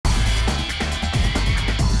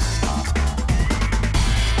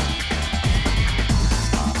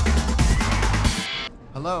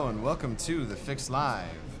welcome to The Fix Live.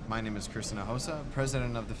 My name is Chris Hinojosa,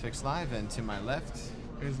 president of The Fix Live, and to my left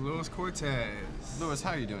is Luis Cortez. Luis,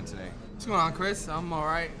 how are you doing today? What's going on, Chris? I'm all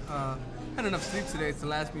right. Had enough sleep today to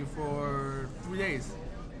last me for 3 days.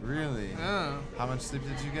 Really? Yeah. How much sleep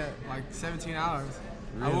did you get? Like 17 hours.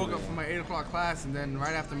 Really? I woke up for my 8 o'clock class, and then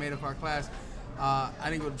right after my 8 o'clock class, I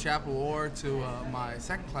didn't go to chapel or to my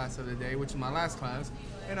second class of the day, which is my last class,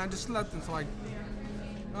 and I just slept until like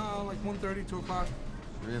 1:30, 2 o'clock.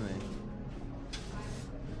 Really?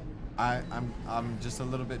 I'm just a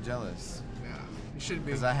little bit jealous. Yeah, you should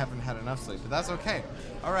be. Because I haven't had enough sleep, but that's okay.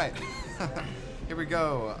 All right, here we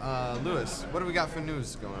go. Luis, what do we got for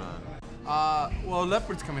news going on? Well,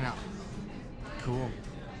 Leopard's coming out. Cool.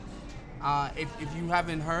 If you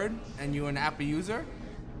haven't heard and you're an Apple user,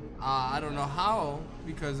 I don't know how,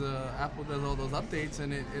 because Apple does all those updates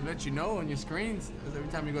and it lets you know on your screens every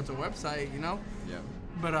time you go to a website, you know? Yeah.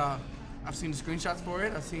 But I've seen the screenshots for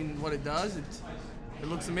it. I've seen what it does. It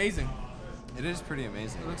looks amazing. It is pretty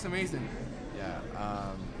amazing. It looks amazing. Yeah.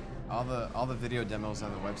 All the video demos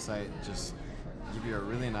on the website just give you a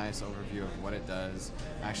really nice overview of what it does.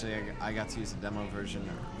 Actually, I got to use the demo version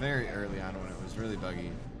very early on when it was really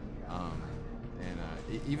buggy.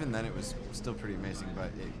 Even then it was still pretty amazing,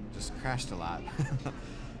 but it just crashed a lot.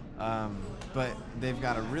 But they've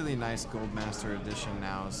got a really nice Goldmaster edition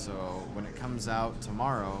now, so when it comes out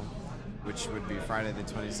tomorrow, which would be Friday the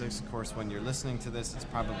 26th, of course, when you're listening to this, it's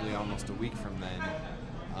probably almost a week from then.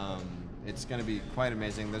 It's going to be quite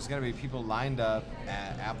amazing. There's going to be people lined up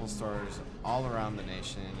at Apple stores all around the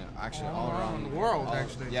nation, actually all around the world,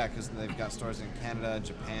 actually. Yeah, because they've got stores in Canada,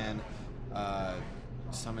 Japan,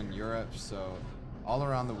 some in Europe, so all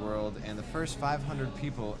around the world. And the first 500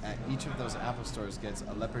 people at each of those Apple stores gets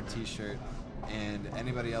a Leopard t-shirt, and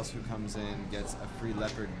anybody else who comes in gets a free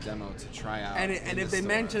Leopard demo to try out. And if they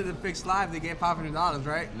mention the Fix Live, they get $500,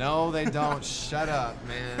 right? No, they don't. Shut up,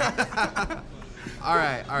 man. All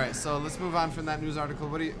right. So let's move on from that news article.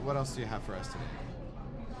 What else do you have for us today?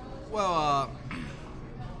 Well,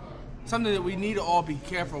 something that we need to all be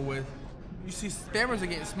careful with. You see, spammers are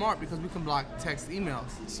getting smart because we can block text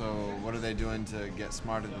emails. So what are they doing to get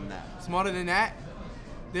smarter than that? Smarter than that?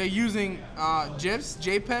 They're using GIFs,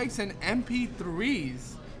 JPEGs, and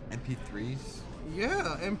MP3s. MP3s?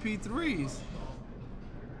 Yeah, MP3s.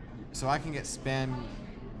 So I can get spam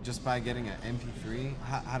just by getting an MP3?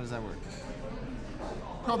 How does that work?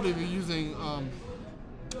 Probably they're using,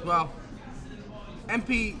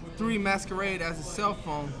 MP3 masquerade as a cell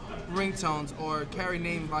phone ringtones or carry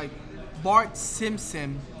names like Bart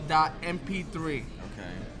Simpson.mp3. Okay.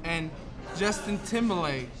 And Justin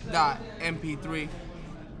Timberlake.mp3,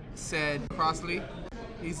 said Crossley.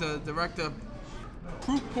 He's a director of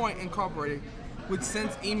Proofpoint Incorporated, which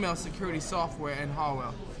sends email security software and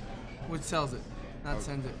hardware, which sells it, not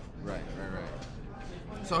sends it. Right.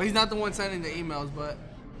 So he's not the one sending the emails, but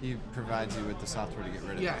He provides you with the software to get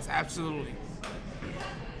rid of it. yes, absolutely.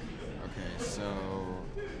 Okay, so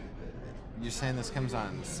you're saying this comes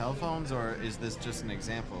on cell phones, or is this just an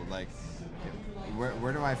example? Like,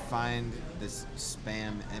 where do I find this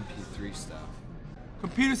spam MP3 stuff?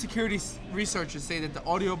 Computer security researchers say that the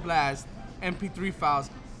audio blast MP3 files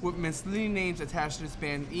with misleading names attached to the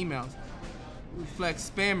spam emails reflect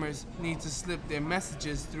spammers need to slip their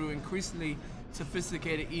messages through increasingly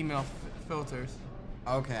sophisticated email filters.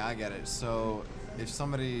 Okay, I get it. So if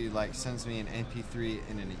somebody sends me an MP3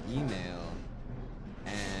 in an email,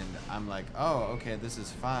 and I'm like, oh, okay, this is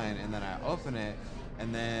fine, and then I open it,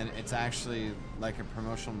 and then it's actually like a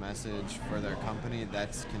promotional message for their company,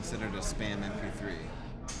 that's considered a spam MP3.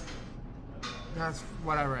 That's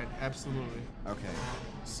what I read, absolutely. Okay,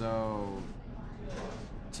 so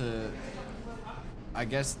I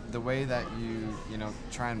guess the way that you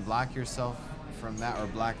try and block yourself from that, or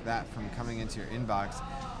block that from coming into your inbox,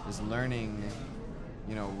 is learning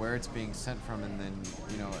where it's being sent from, and then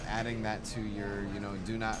adding that to your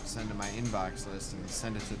do not send to my inbox list and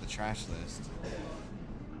send it to the trash list.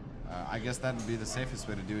 I guess that would be the safest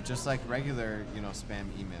way to do it, just like regular spam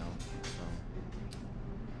email. So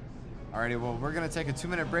alrighty, well, we're gonna take a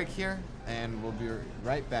 2-minute break here, and we'll be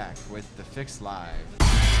right back with The Fix Live.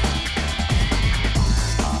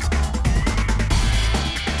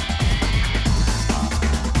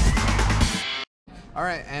 All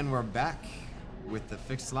right, and we're back with The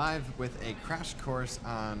Fix Live with a crash course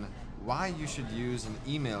on why you should use an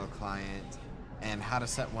email client and how to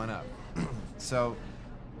set one up. So,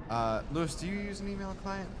 Luis, do you use an email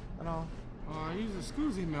client at all? I use a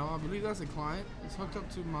Scoo's email. I believe that's a client. It's hooked up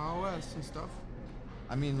to my OS and stuff.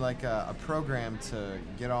 I mean, like a program to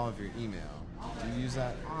get all of your email. Do you use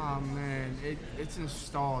that? Oh man, it's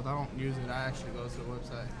installed. I don't use it. I actually go to the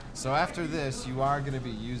website. So after this, you are going to be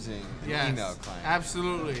using an Yes, email client.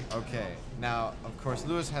 absolutely. Okay. Now, of course,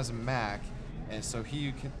 Lewis has a Mac, and so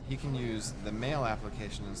he can use the Mail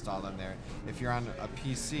application installed on there. If you're on a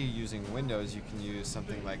PC using Windows, you can use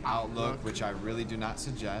something like Outlook, which I really do not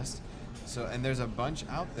suggest. So, and there's a bunch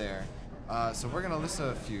out there. So we're going to list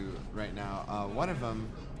a few right now. One of them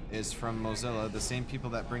is from Mozilla, the same people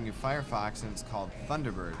that bring you Firefox, and it's called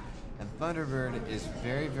Thunderbird. And Thunderbird is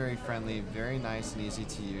very, very friendly, very nice and easy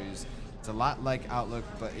to use. It's a lot like Outlook,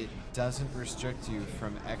 but it doesn't restrict you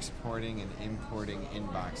from exporting and importing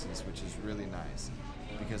inboxes, which is really nice.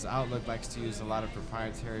 Because Outlook likes to use a lot of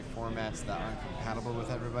proprietary formats that aren't compatible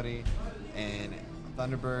with everybody, and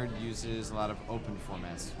Thunderbird uses a lot of open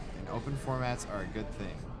formats. And open formats are a good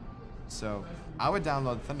thing. So I would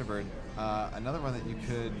download Thunderbird. Another one that you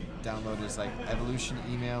could download is like Evolution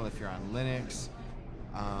Email if you're on Linux.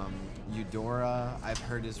 Eudora, I've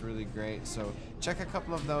heard, is really great. So check a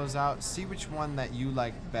couple of those out. See which one that you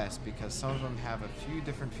like best, because some of them have a few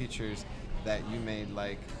different features that you may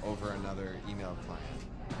like over another email client.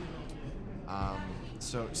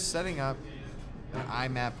 So setting up an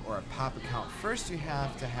IMAP or a POP account, first you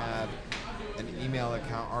have to have an email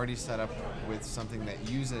account already set up with something that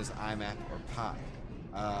uses IMAP or POP.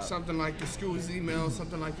 Something like the school's email,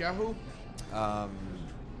 something like Yahoo.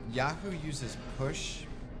 Yahoo uses Push,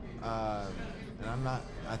 and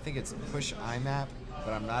I think it's Push IMAP,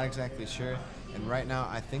 but I'm not exactly sure. And right now,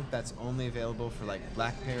 I think that's only available for like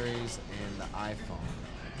BlackBerries and the iPhone.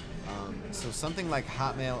 So something like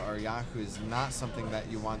Hotmail or Yahoo is not something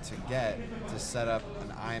that you want to get to set up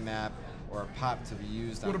an IMAP or a POP to be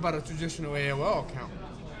used on. What about a traditional AOL account?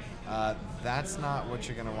 That's not what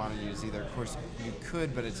you're going to want to use either. Of course, you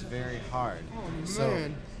could, but it's very hard. Oh,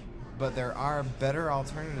 man. But there are better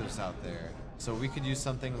alternatives out there. So we could use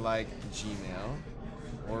something like Gmail,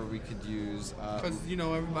 or we could use... Because,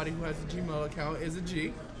 everybody who has a Gmail account is a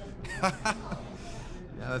G. Yeah,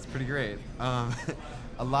 that's pretty great.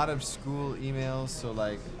 A lot of school emails, so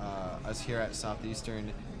like us here at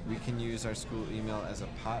Southeastern, we can use our school email as a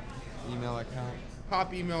POP email account.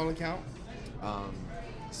 POP email account.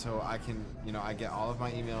 So I can, I get all of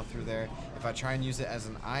my email through there. If I try and use it as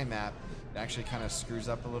an IMAP, it actually kind of screws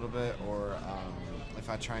up a little bit. Or if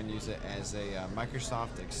I try and use it as a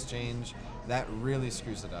Microsoft Exchange, that really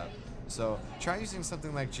screws it up. So try using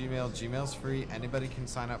something like Gmail. Gmail's free. Anybody can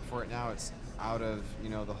sign up for it now. It's out of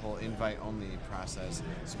the whole invite-only process.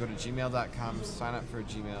 So go to gmail.com, sign up for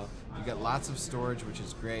Gmail. You get lots of storage, which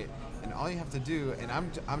is great. And all you have to do, and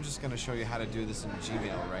I'm just going to show you how to do this in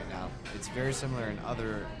Gmail right now. It's very similar in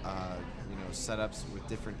other setups with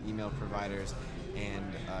different email providers and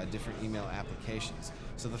different email applications.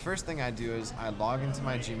 So the first thing I do is I log into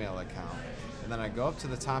my Gmail account, and then I go up to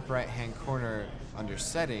the top right-hand corner under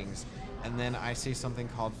Settings, and then I see something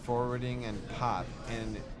called Forwarding and POP.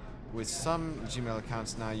 And with some Gmail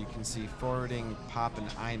accounts now, you can see Forwarding, POP, and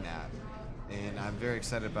IMAP. And I'm very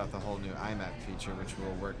excited about the whole new IMAP feature, which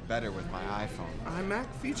will work better with my iPhone. IMAP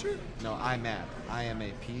feature? No, IMAP,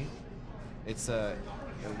 IMAP. It's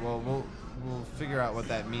we'll figure out what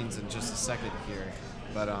that means in just a second here,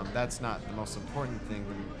 but that's not the most important thing.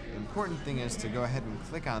 The important thing is to go ahead and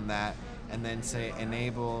click on that, and then say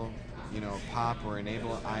enable, POP or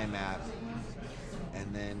enable IMAP,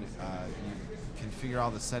 and then you configure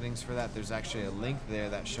all the settings for that. There's actually a link there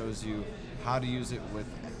that shows you how to use it with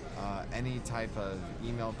any type of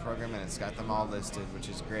email program, and it's got them all listed, which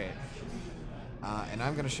is great. And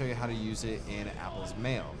I'm going to show you how to use it in Apple's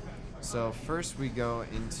Mail. So first we go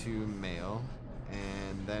into Mail,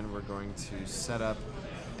 and then we're going to set up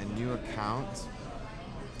a new account.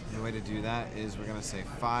 And the way to do that is we're going to say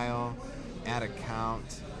File, Add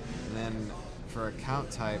Account, and then for account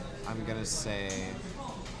type, I'm going to say,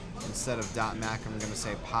 instead of .Mac, I'm going to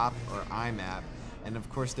say POP or IMAP. And of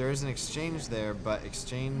course there is an Exchange there, but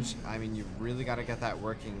Exchange, you've really got to get that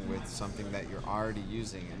working with something that you're already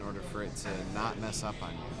using in order for it to not mess up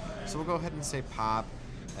on you. So we'll go ahead and say POP,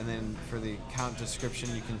 and then for the account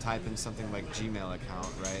description, you can type in something like Gmail account,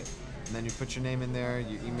 right? And then you put your name in there,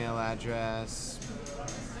 your email address,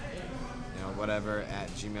 whatever, at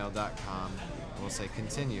gmail.com. We'll say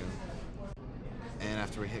continue. And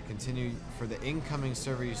after we hit continue, for the incoming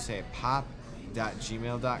server, you say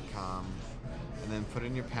pop.gmail.com, and then put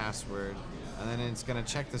in your password, and then it's going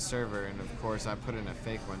to check the server, and of course I put in a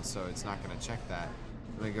fake one, so it's not going to check that.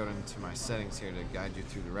 Let me go into my settings here to guide you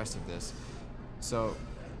through the rest of this. So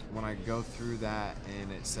when I go through that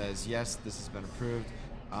and it says yes, this has been approved,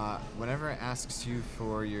 whenever it asks you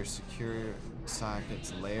for your secure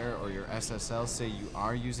sockets layer or your SSL. Say you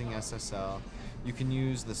are using SSL. You can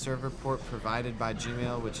use the server port provided by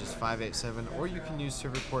Gmail, which is 587, or you can use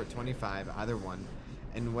server port 25, either one.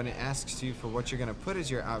 And when it asks you for what you're going to put as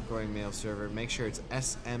your outgoing mail server, make sure it's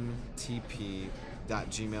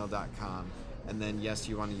smtp.gmail.com. And then, yes,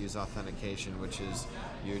 you want to use authentication, which is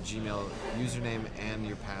your Gmail username and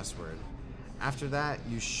your password. After that,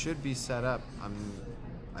 you should be set up.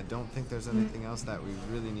 I don't think there's anything else that we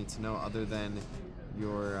really need to know other than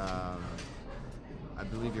your, I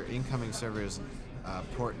believe your incoming server is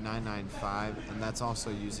port 995, and that's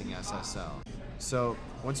also using SSL. So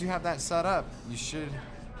once you have that set up, you should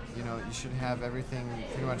have everything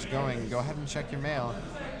pretty much going. Go ahead and check your mail,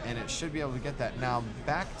 and it should be able to get that. Now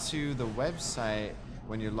back to the website.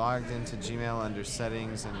 When you're logged into Gmail under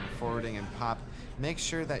settings and forwarding and POP, make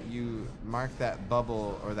sure that you mark that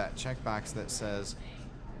bubble or that checkbox that says,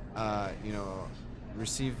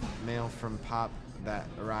 receive mail from POP that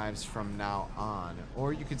arrives from now on.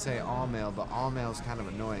 Or you could say all mail, but all mail is kind of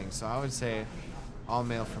annoying. So I would say all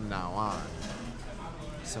mail from now on.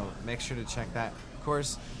 So make sure to check that. Of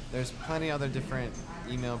course, there's plenty other different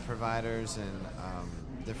email providers and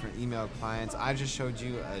different email clients. I just showed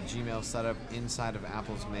you a Gmail setup inside of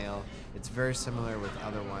Apple's Mail. It's very similar with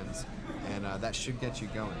other ones, and that should get you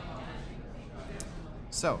going.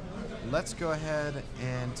 So let's go ahead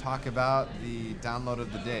and talk about the download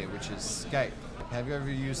of the day, which is Skype. Have you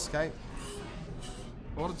ever used Skype?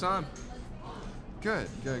 All the time. Good.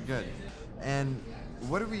 And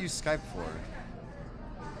what do we use Skype for?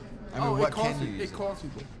 I mean, what can you use? It calls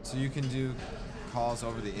people. So you can do calls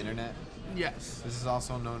over the internet? Yes. This is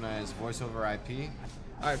also known as voice over IP.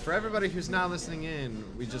 All right, for everybody who's now listening in,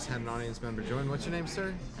 we just had an audience member join. What's your name,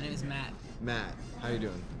 sir? My name is Matt. Matt. How you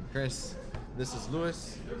doing? Chris. This is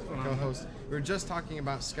Louis, co-host. We were just talking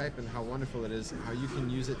about Skype and how wonderful it is, how you can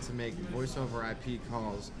use it to make voice over IP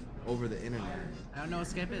calls over the internet. I don't know what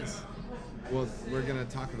Skype is. Well, we're going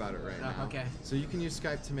to talk about it right now. Okay. So you can use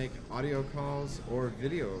Skype to make audio calls or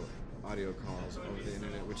video audio calls over the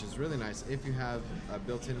internet, which is really nice if you have a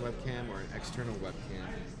built-in webcam or an external webcam.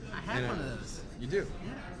 I have one of those. You do?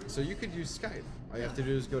 Yeah. So you could use Skype. All you have to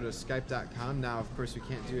do is go to skype.com. Now, of course, we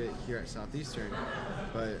can't do it here at Southeastern,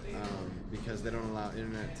 but because they don't allow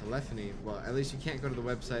internet telephony, well, at least you can't go to the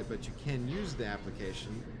website, but you can use the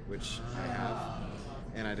application, which I have,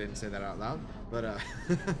 and I didn't say that out loud, but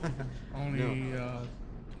Only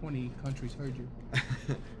 20 countries heard you.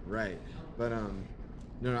 Right. But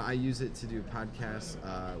no, I use it to do podcasts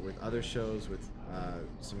with other shows with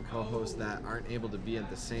some co-hosts that aren't able to be at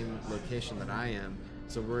the same location that I am.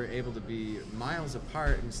 So we're able to be miles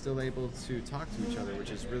apart and still able to talk to each other, which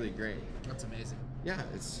is really great. That's amazing. Yeah,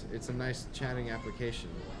 it's a nice chatting application,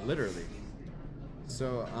 literally.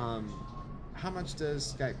 So, how much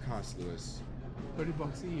does Skype cost, Louis?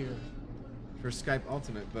 $30 a year. For Skype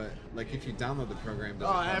Ultimate, but like if you download the program, does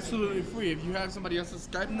it Oh, cost absolutely free. If you have somebody else's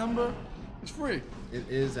Skype number, it's free. It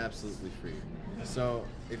is absolutely free. So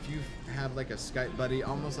if you have like a Skype buddy,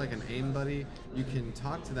 almost like an AIM buddy, you can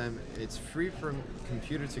talk to them. It's free from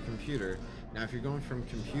computer to computer. Now, if you're going from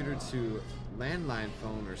computer to landline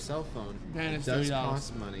phone or cell phone, Then it it's does $30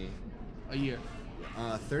 cost money. A year.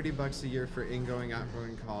 $30 a year for ingoing,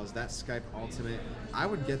 outgoing calls. That's Skype Ultimate. I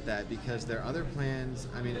would get that because their other plans,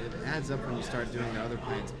 I mean, it adds up when you start doing their other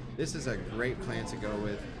plans. This is a great plan to go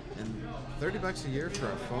with. And $30 a year for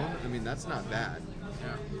a phone, I mean, that's not bad.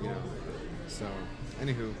 Yeah. You know. So,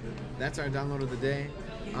 anywho, that's our download of the day.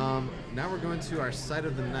 Now we're going to our sight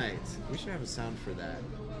of the night. We should have a sound for that.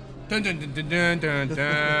 Dun dun dun dun dun dun dun.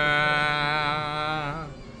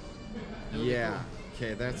 Yeah.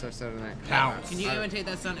 Okay, that's our sight of the night. Pounce. Can you imitate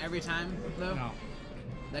that sound every time, though? No.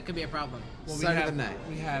 That could be a problem. Well, Sight of the night.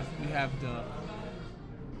 We have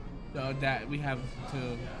that we have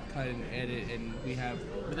to cut and edit, and we have.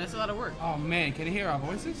 But that's a lot of work. Oh man, can you hear our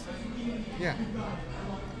voices? Yeah.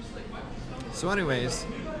 So, anyways,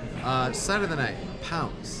 sight of the night,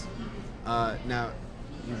 pounce. Now,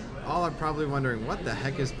 you all are probably wondering what the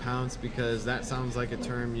heck is pounce, because that sounds like a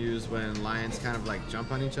term used when lions kind of like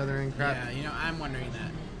jump on each other and crap. Yeah, you know, I'm wondering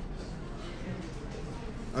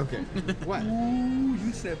that. Okay. What? Ooh,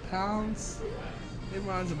 you said pounds. It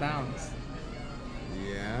runs a bounce.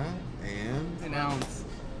 Yeah. And An ounce.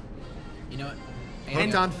 You know what?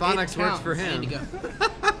 Hooked on Phonics works for I him. need to go.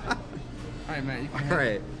 All right, man. You can All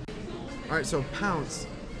right. All right, so Pounce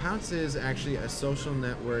is actually a social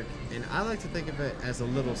network, and I like to think of it as a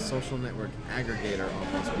little social network aggregator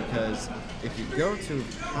almost, because if you go to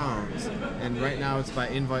Pounce, and right now it's by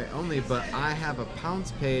invite only, but I have a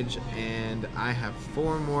Pounce page, and I have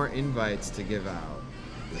 4 more invites to give out.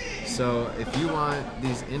 So if you want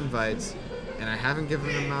these invites, and I haven't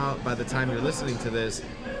given them out by the time you're listening to this,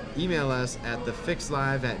 email us at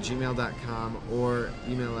thefixlive@gmail.com or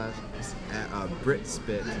email us at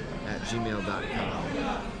britspit@gmail.com.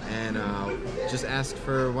 And just ask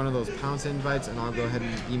for one of those Pounce invites, and I'll go ahead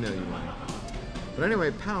and email you one. But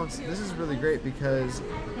anyway, Pounce, this is really great because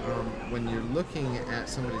when you're looking at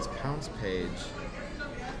somebody's Pounce page,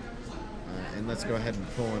 and let's go ahead and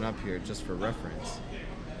pull one up here just for reference.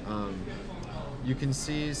 You can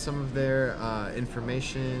see some of their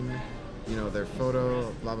information, their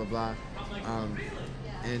photo, blah, blah, blah.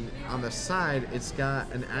 And on the side, it's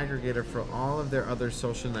got an aggregator for all of their other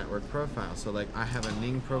social network profiles. So like I have a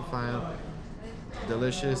Ning profile,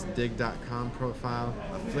 Delicious, Dig.com profile,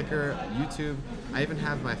 a Flickr, YouTube. I even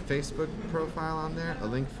have my Facebook profile on there, a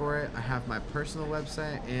link for it. I have my personal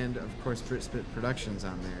website and of course Britspit Productions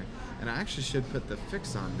on there. And I actually should put the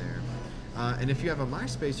Fix on there. And if you have a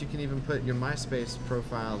MySpace, you can even put your MySpace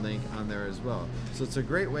profile link on there as well. So it's a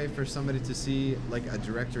great way for somebody to see like a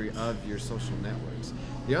directory of your social networks.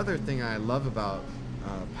 The other thing I love about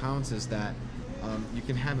Pounce is that you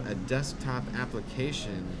can have a desktop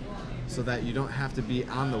application so that you don't have to be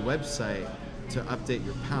on the website to update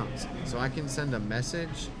your Pounce. So I can send a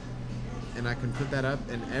message and I can put that up,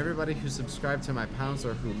 and everybody who's subscribed to my Pounce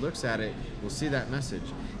or who looks at it will see that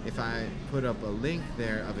message. If I put up a link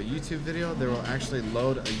there of a YouTube video, there will actually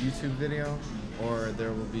load a YouTube video, or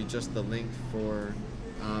there will be just the link for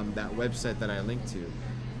that website that I linked to.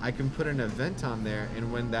 I can put an event on there,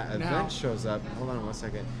 and when that event shows up, hold on 1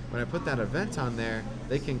 second. When I put that event on there,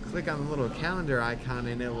 they can click on the little calendar icon,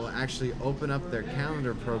 and it will actually open up their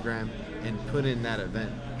calendar program and put in that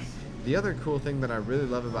event. The other cool thing that I really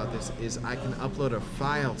love about this is I can upload a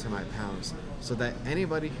file to my Pounce so that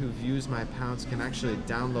anybody who views my Pounce can actually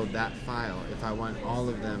download that file if I want all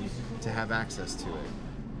of them to have access to it.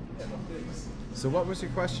 So what was your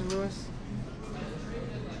question, Lewis?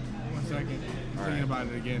 1 second. I'm All thinking right. about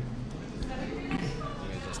it again.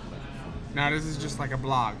 Now this is just like a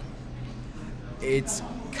blog. It's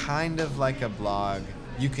kind of like a blog.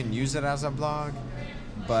 You can use it as a blog,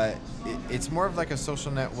 but it's more of like a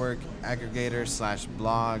social network aggregator /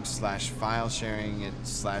 blog / file sharing /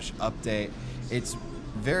 update. It's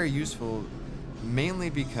very useful mainly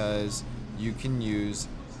because you can use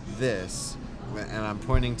this, and I'm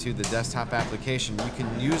pointing to the desktop application. You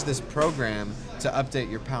can use this program to update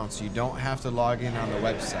your Pounce. You don't have to log in on the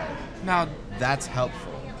website. Now, That's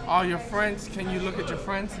helpful. are your friends? Can you look at your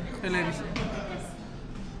friends? Hey, ladies.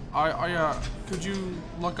 Could you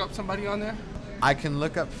look up somebody on there? I can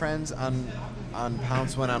look up friends on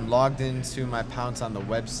Pounce when I'm logged into my Pounce on the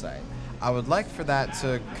website. I would like for that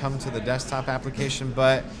to come to the desktop application,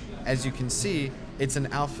 but as you can see, it's an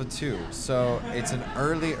alpha 2, so it's an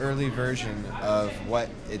early version of what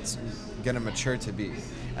it's going to mature to be.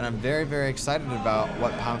 And I'm very, very excited about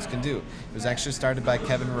what Pounce can do. It was actually started by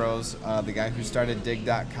Kevin Rose, the guy who started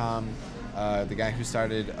Dig.com, the guy who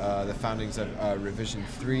started the foundings of Revision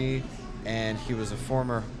 3, and he was a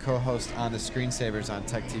former co-host on the Screensavers on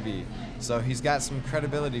Tech TV. So he's got some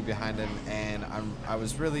credibility behind him, and I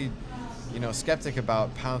was really, skeptic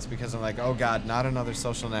about Pounce because I'm like, oh God, not another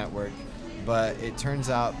social network. But it turns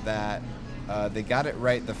out that they got it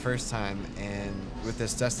right the first time, and with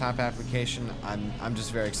this desktop application, I'm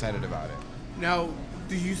just very excited about it. Now,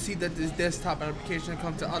 do you see that this desktop application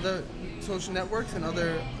come to other social networks and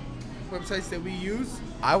other websites that we use?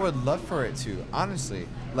 I would love for it to, honestly.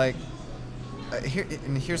 Like,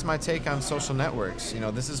 here's my take on social networks.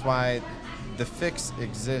 This is why the Fix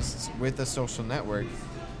exists with a social network.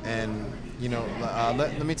 And,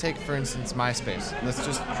 let me take, for instance, MySpace. Let's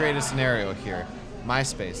just create a scenario here.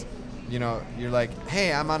 MySpace. You're like,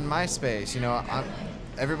 hey, I'm on MySpace.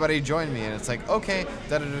 Everybody join me. And it's like, okay,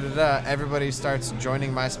 da-da-da-da-da. Everybody starts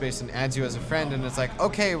joining MySpace and adds you as a friend. And it's like,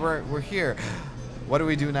 okay, we're here. What do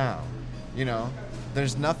we do now?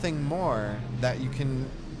 There's nothing more that you can,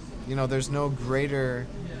 there's no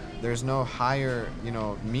higher,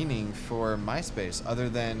 meaning for MySpace other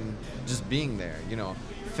than just being there.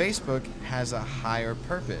 Facebook has a higher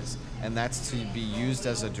purpose, and that's to be used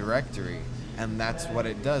as a directory, and that's what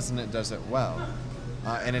it does, and it does it well.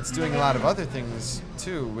 And it's doing a lot of other things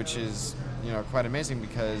too, which is, quite amazing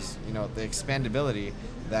because, the expandability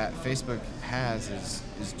that Facebook has is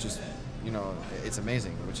just, it's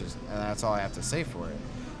amazing, and that's all I have to say for it.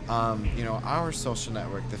 Our social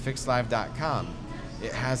network, thefixlive.com,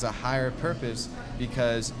 it has a higher purpose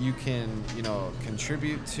because you can,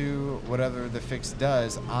 contribute to whatever the Fix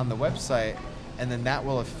does on the website, and then that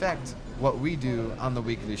will affect what we do on the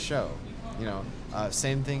weekly show.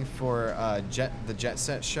 Same thing for the Jet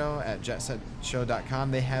Set Show at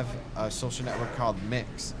jetsetshow.com. They have a social network called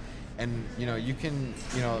Mix, and you can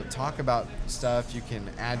talk about stuff. You can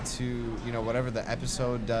add to whatever the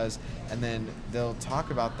episode does, and then they'll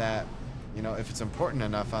talk about that if it's important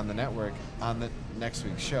enough on the network on the next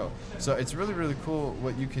week's show. So it's really, really cool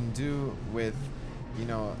what you can do with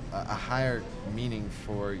a higher meaning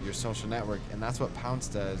for your social network, and that's what Pounce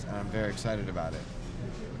does, and I'm very excited about it.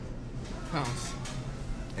 Pounce.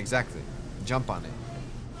 Exactly. Jump on it.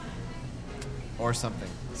 Or something.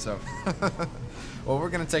 So, well, we're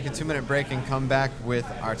going to take a 2-minute break and come back with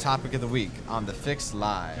our topic of the week on The Fix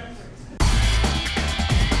Live.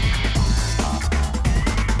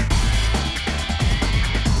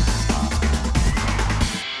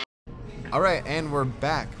 All right, and we're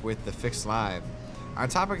back with The Fix Live. Our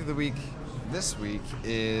topic of the week this week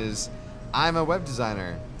is I'm a web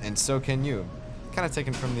designer, and so can you. Kind of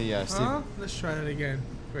taken from the Steve. Let's try that again,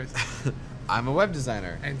 Chris. I'm a web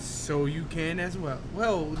designer. And so you can as well.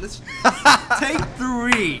 Well, let's take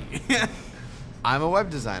 3. I'm a web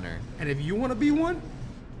designer. And if you want to be one,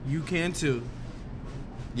 you can too.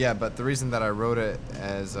 Yeah, but the reason that I wrote it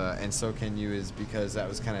as and so can you is because that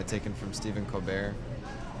was kind of taken from Stephen Colbert.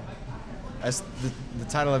 As the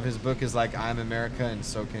title of his book is like I'm America and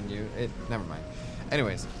so can you. Never mind.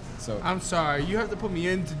 Anyways, so I'm sorry. You have to put me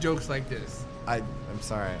into jokes like this. I'm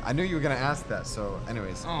sorry. I knew you were gonna ask that. So,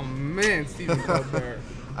 anyways. Oh man, Stephen Colbert.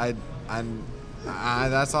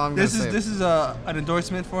 That's all I'm gonna say. This is an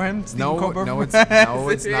endorsement for him. Stephen Colbert. No, it's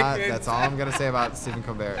not. That's all I'm gonna say about Stephen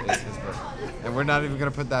Colbert is his book, and we're not even gonna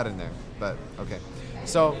put that in there. But okay,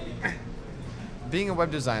 so being a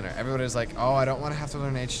web designer, everybody's like, oh, I don't want to have to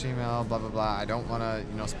learn HTML, blah blah blah. I don't want to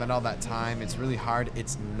spend all that time. It's really hard.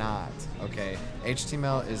 It's not. Okay,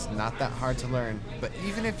 HTML is not that hard to learn. But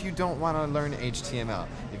even if you don't want to learn HTML,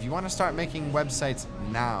 if you want to start making websites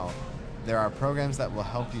now, there are programs that will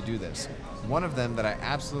help you do this. One of them that I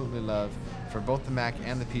absolutely love for both the Mac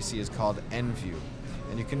and the PC is called NView.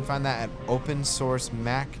 And you can find that at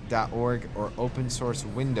opensourcemac.org or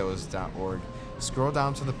opensourcewindows.org. Scroll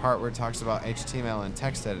down to the part where it talks about HTML and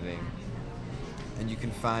text editing, and you can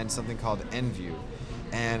find something called NView.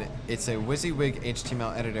 And it's a WYSIWYG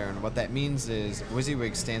HTML editor, and what that means is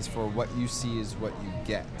WYSIWYG stands for what you see is what you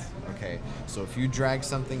get. Okay, so if you drag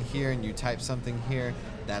something here and you type something here,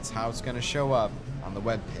 that's how it's going to show up on the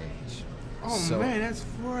web page. Oh man, that's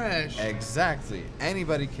fresh. Exactly.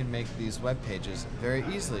 Anybody can make these web pages very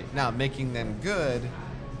easily. Now, making them good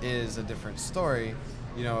is a different story.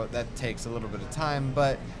 That takes a little bit of time,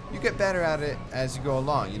 but you get better at it as you go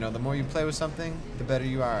along. The more you play with something, the better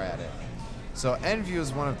you are at it. So NView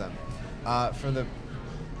is one of them.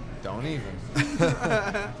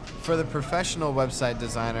 For the professional website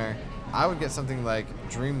designer, I would get something like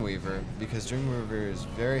Dreamweaver, because Dreamweaver is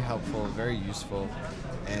very helpful, very useful,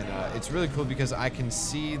 and it's really cool because I can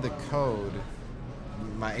see the code,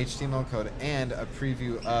 my HTML code, and a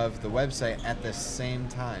preview of the website at the same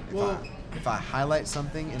time. If I highlight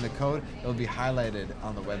something in the code, it'll be highlighted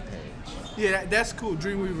on the web page. Yeah, that's cool.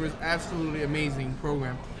 Dreamweaver is absolutely amazing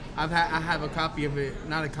program. I have a copy of it,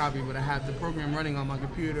 not a copy, but I have the program running on my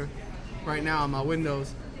computer right now on my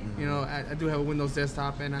Windows. I do have a Windows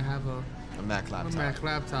desktop and I have a Mac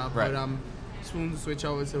laptop. Right. But I'm soon to switch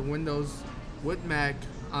over to Windows with Mac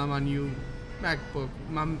on my new MacBook,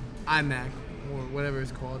 my iMac or whatever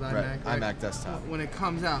it's called, iMac. Right. iMac desktop. When it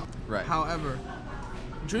comes out. Right. However,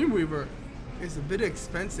 Dreamweaver is a bit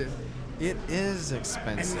expensive. It is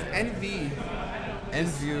expensive. And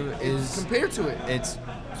NView is compared to it. It's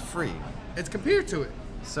free. It's compared to it.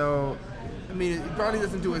 So, I mean, it probably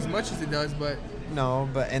doesn't do as much as it does, but no,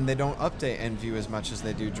 and they don't update NView as much as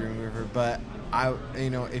they do Dreamweaver. But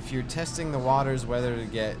if you're testing the waters whether to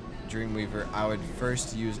get Dreamweaver, I would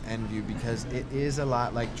first use NView because it is a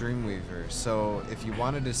lot like Dreamweaver. So if you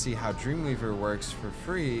wanted to see how Dreamweaver works for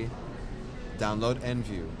free, download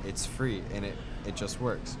NView. It's free and it just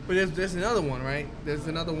works. But there's another one, right? There's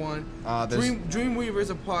another one. Dreamweaver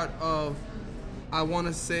is a part of, I want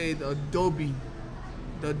to say, the Adobe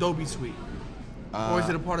suite. Or is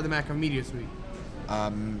it a part of the Macromedia suite?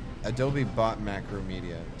 Adobe bought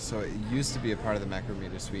Macromedia, so it used to be a part of the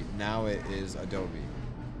Macromedia suite. Now it is Adobe.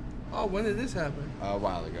 Oh, when did this happen? A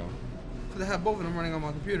while ago. Because I have both of them running on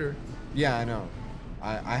my computer. Yeah, I know.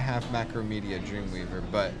 I have Macromedia Dreamweaver,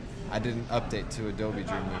 but I didn't update to Adobe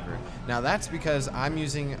Dreamweaver. Now that's because I'm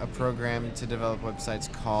using a program to develop websites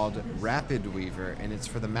called RapidWeaver, and it's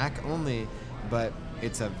for the Mac only, but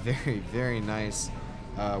it's a very, very nice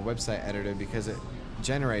website editor because it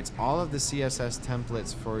generates all of the CSS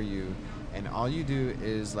templates for you, and all you do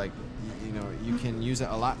is you can use it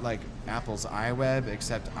a lot like Apple's iWeb,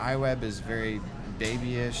 except iWeb is very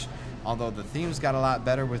babyish. Although the themes got a lot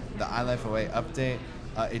better with the iLife OA update,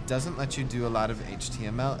 it doesn't let you do a lot of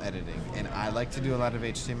HTML editing. And I like to do a lot of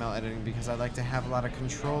HTML editing because I like to have a lot of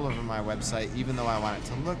control over my website, even though I want it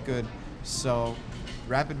to look good. So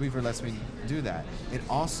RapidWeaver lets me do that. It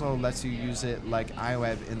also lets you use it like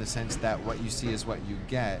iWeb in the sense that what you see is what you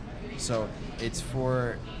get. So it's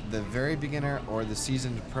for the very beginner or the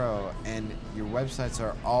seasoned pro, and your websites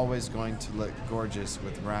are always going to look gorgeous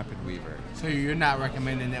with RapidWeaver. So you're not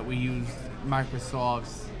recommending that we use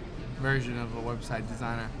Microsoft's version of a website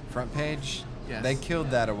designer? Front page? Yes. They killed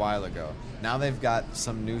that a while ago. Now they've got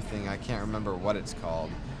some new thing. I can't remember what it's called.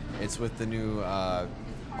 It's with the new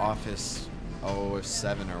Office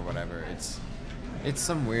 07 or whatever. It's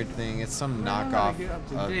some weird thing. It's some knockoff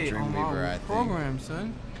of Dreamweaver, I think. Program,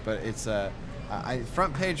 son. But it's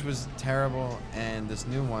front page was terrible, and this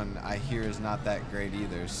new one I hear is not that great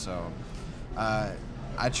either. So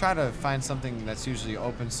I try to find something that's usually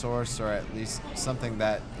open source, or at least something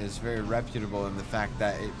that is very reputable in the fact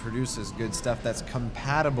that it produces good stuff that's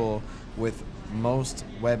compatible with most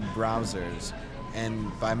web browsers.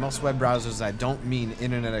 And by most web browsers, I don't mean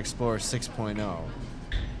Internet Explorer 6.0.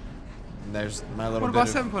 There's my little What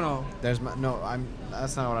bit about of 7.0? there's my no I'm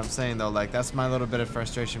that's not what I'm saying though. Like, that's my little bit of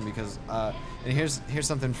frustration because and here's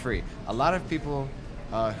something free. A lot of people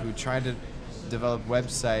who try to develop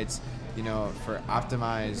websites, you know, for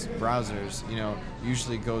optimized browsers, you know,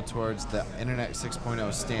 usually go towards the Internet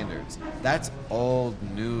 6.0 standards. That's old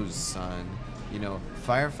news, son. You know,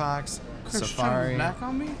 Firefox, Chris, you trying to Safari. be black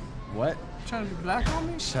on me? What? Trying to be black on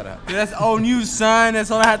me? Shut up. Yeah, that's old news, son.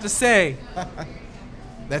 That's all I have to say.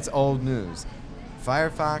 That's old news.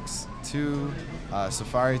 Firefox 2,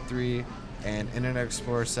 Safari 3, and Internet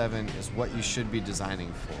Explorer 7 is what you should be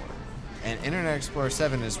designing for. And Internet Explorer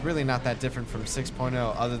 7 is really not that different from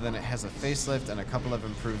 6.0 other than it has a facelift and a couple of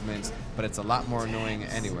improvements, but it's a lot more annoying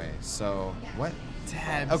anyway. So, what?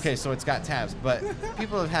 Tabs. Okay, so it's got tabs, but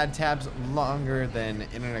people have had tabs longer than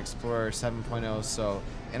Internet Explorer 7.0, so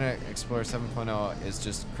Internet Explorer 7.0 is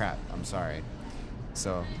just crap. I'm sorry.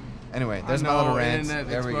 So, anyway, there's my little rant. Internet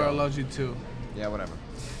There we Explorer go. loves you too. Yeah, whatever.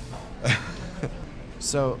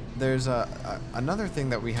 So there's another thing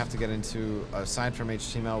that we have to get into aside from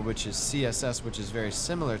HTML, which is CSS, which is very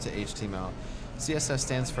similar to HTML. CSS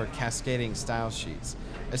stands for Cascading Style Sheets.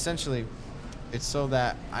 Essentially, it's so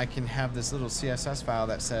that I can have this little CSS file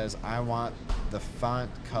that says I want the font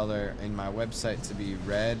color in my website to be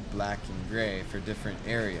red, black, and gray for different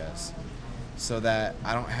areas, so that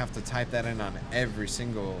I don't have to type that in on every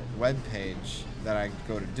single web page that I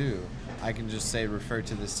go to do. I can just say refer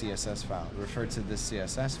to this CSS file, refer to this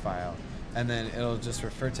CSS file, and then it'll just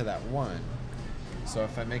refer to that one. So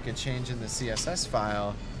if I make a change in the CSS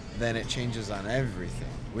file, then it changes on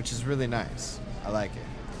everything, which is really nice. I like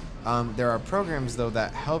it. There are programs though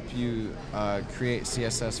that help you create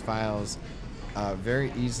CSS files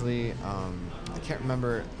very easily. I can't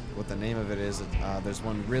remember what the name of it is. There's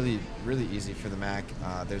one really easy for the Mac.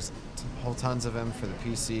 There's whole tons of them for the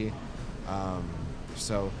PC.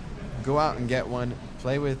 So go out and get one,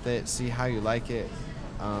 play with it, see how you like it.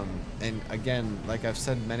 And again, like I've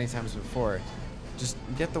said many times before, just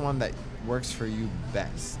get the one that works for you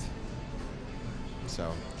best.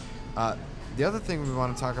 So the other thing we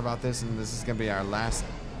want to talk about this, and this is going to be our last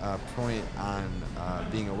point on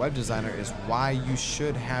being a web designer, is why you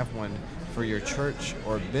should have one for your church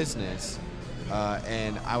or business.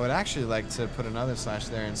 And I would actually like to put another slash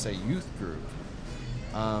there and say youth group.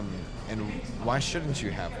 And why shouldn't you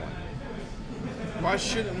have one? Why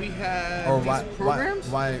shouldn't we have Or these programs?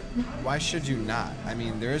 why should you not? I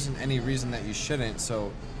mean, there isn't any reason that you shouldn't.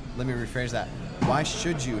 So let me rephrase that. Why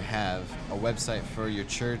should you have a website for your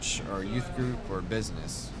church or youth group or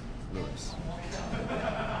business, Lewis?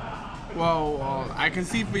 Well, I can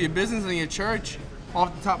see for your business and your church,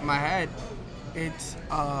 off the top of my head, it's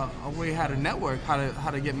a way how to network,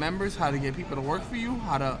 how to get members, how to get people to work for you,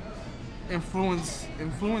 how to influence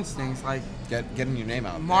things like Getting your name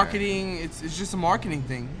out there. marketing. It's just a marketing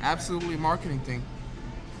thing, absolutely a marketing thing.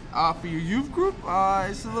 For your youth group,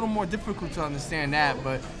 it's a little more difficult to understand that,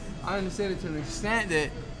 but I understand it to an extent that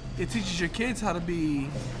it teaches your kids how to be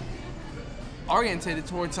orientated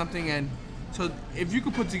towards something. And so if you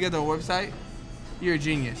could put together a website, you're a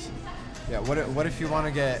genius. Yeah. What if you want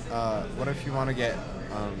to get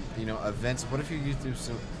you know, events? What if your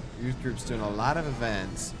youth group's doing a lot of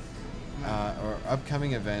events or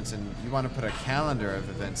upcoming events, and you want to put a calendar of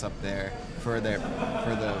events up there for the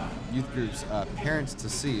youth group's parents to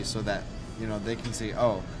see, so that, you know, they can see,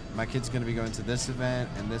 oh, my kid's going to be going to this event,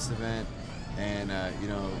 and you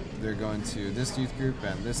know, they're going to this youth group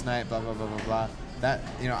and this night, blah blah blah blah blah. That,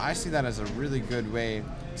 you know, I see that as a really good way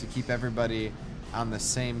to keep everybody on the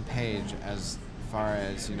same page as far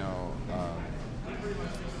as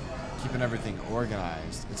keeping everything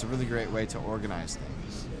organized. It's a really great way to organize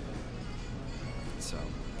things. So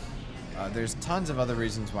there's tons of other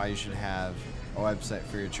reasons why you should have a website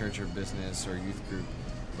for your church or business or youth group.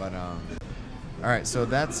 But all right, so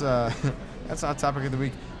that's our topic of the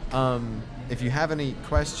week. If you have any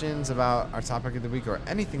questions about our topic of the week or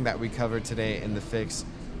anything that we covered today in The Fix,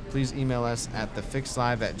 please email us at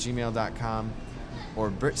thefixlive@gmail.com or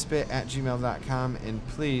britspit@gmail.com. And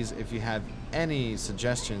please, if you have any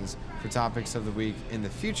suggestions for topics of the week in the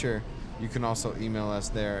future, you can also email us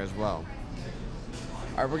there as well.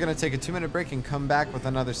 All right, we're going to take a 2-minute break and come back with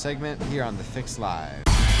another segment here on The Fix Live.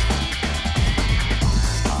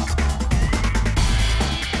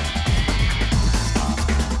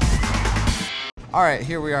 All right,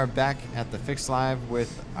 here we are back at The Fix Live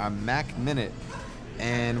with our Mac Minute.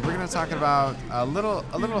 And we're going to talk about a little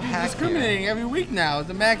hack Discriminating here. every week now.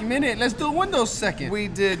 The Mac Minute. Let's do a Windows second. We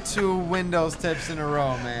did 2 Windows tips in a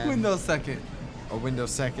row, man. Windows second. A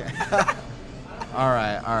Windows second. All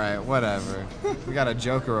right, whatever. We got a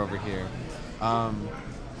joker over here. All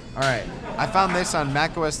right, I found this on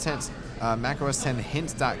macOS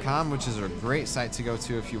 10hints.com, which is a great site to go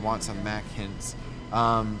to if you want some Mac hints.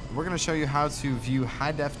 We're going to show you how to view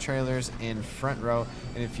high-def trailers in Front Row.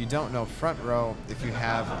 And if you don't know Front Row, if you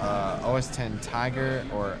have OS X Tiger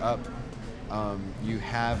or up, you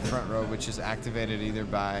have Front Row, which is activated either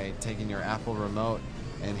by taking your Apple remote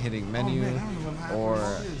and hitting menu, man, I don't know what my Apple or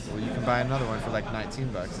remote is. well, you can buy another one for like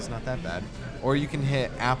 $19. It's not that bad. Or you can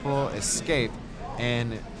hit Apple Escape,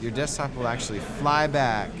 and your desktop will actually fly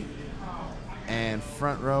back, and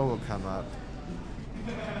Front Row will come up.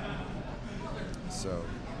 So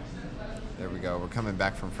there we go. We're coming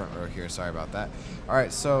back from Front Row here. Sorry about that. All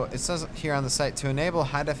right, so it says here on the site, to enable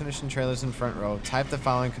high-definition trailers in Front Row, type the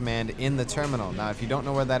following command in the terminal. Now, if you don't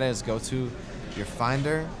know where that is, go to your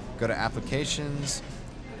Finder, go to Applications,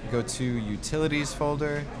 go to Utilities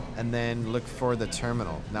folder, and then look for the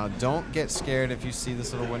terminal. Now, don't get scared if you see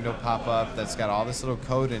this little window pop up that's got all this little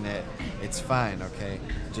code in it. It's fine, okay?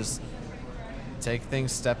 Just take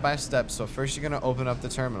things step by step. So first you're going to open up the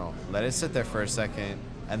terminal. Let it sit there for a second,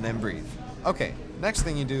 and then breathe. Okay, next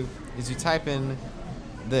thing you do is you type in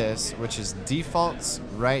this, which is defaults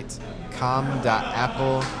right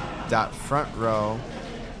com.apple.frontrow,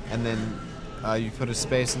 and then you put a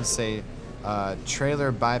space and say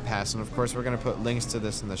trailer bypass, and of course we're going to put links to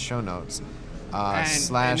this in the show notes.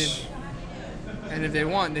 Slash. And if they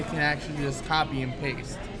want, they can actually just copy and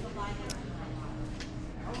paste.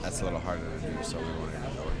 That's a little harder to do, so we won't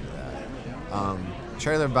even go into that.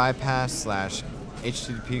 Trailer bypass slash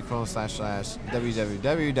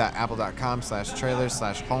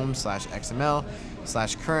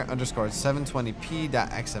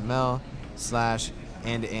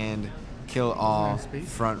kill all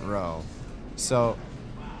front row. So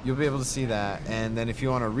you'll be able to see that, and then if you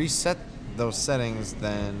want to reset those settings,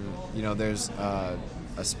 then there's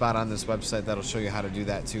a spot on this website that'll show you how to do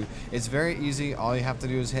that too. It's very easy. All you have to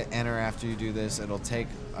do is hit enter after you do this. It'll take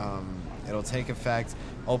effect.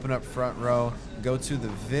 Open up Front Row, go to the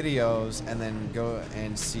videos, and then go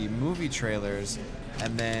and see movie trailers,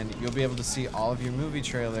 and then you'll be able to see all of your movie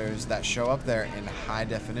trailers that show up there in high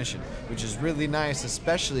definition, which is really nice,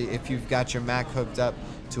 especially if you've got your Mac hooked up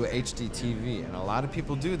to a HD TV. And a lot of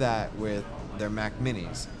people do that with their Mac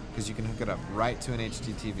Minis, because you can hook it up right to an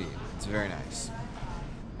HD TV. It's very nice.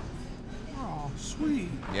 Oh,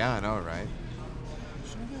 sweet. Yeah, I know, right?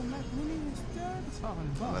 Should I get a Mac Mini instead? It's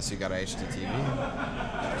 $500. Unless you got a HD TV.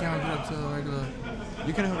 Can't hook it up to a regular.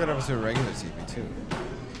 You can hook it up to a regular TV too.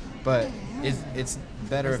 But it's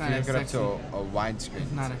better It's if not you hook as it up to sexy. a widescreen.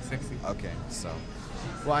 It's not as sexy. Okay, so.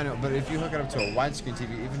 Well, I know, but if you hook it up to a widescreen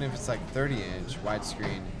TV, even if it's like 30-inch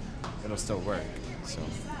widescreen, it'll still work. So,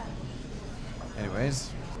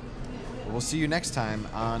 anyways, we'll see you next time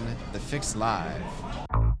on The Fix Live.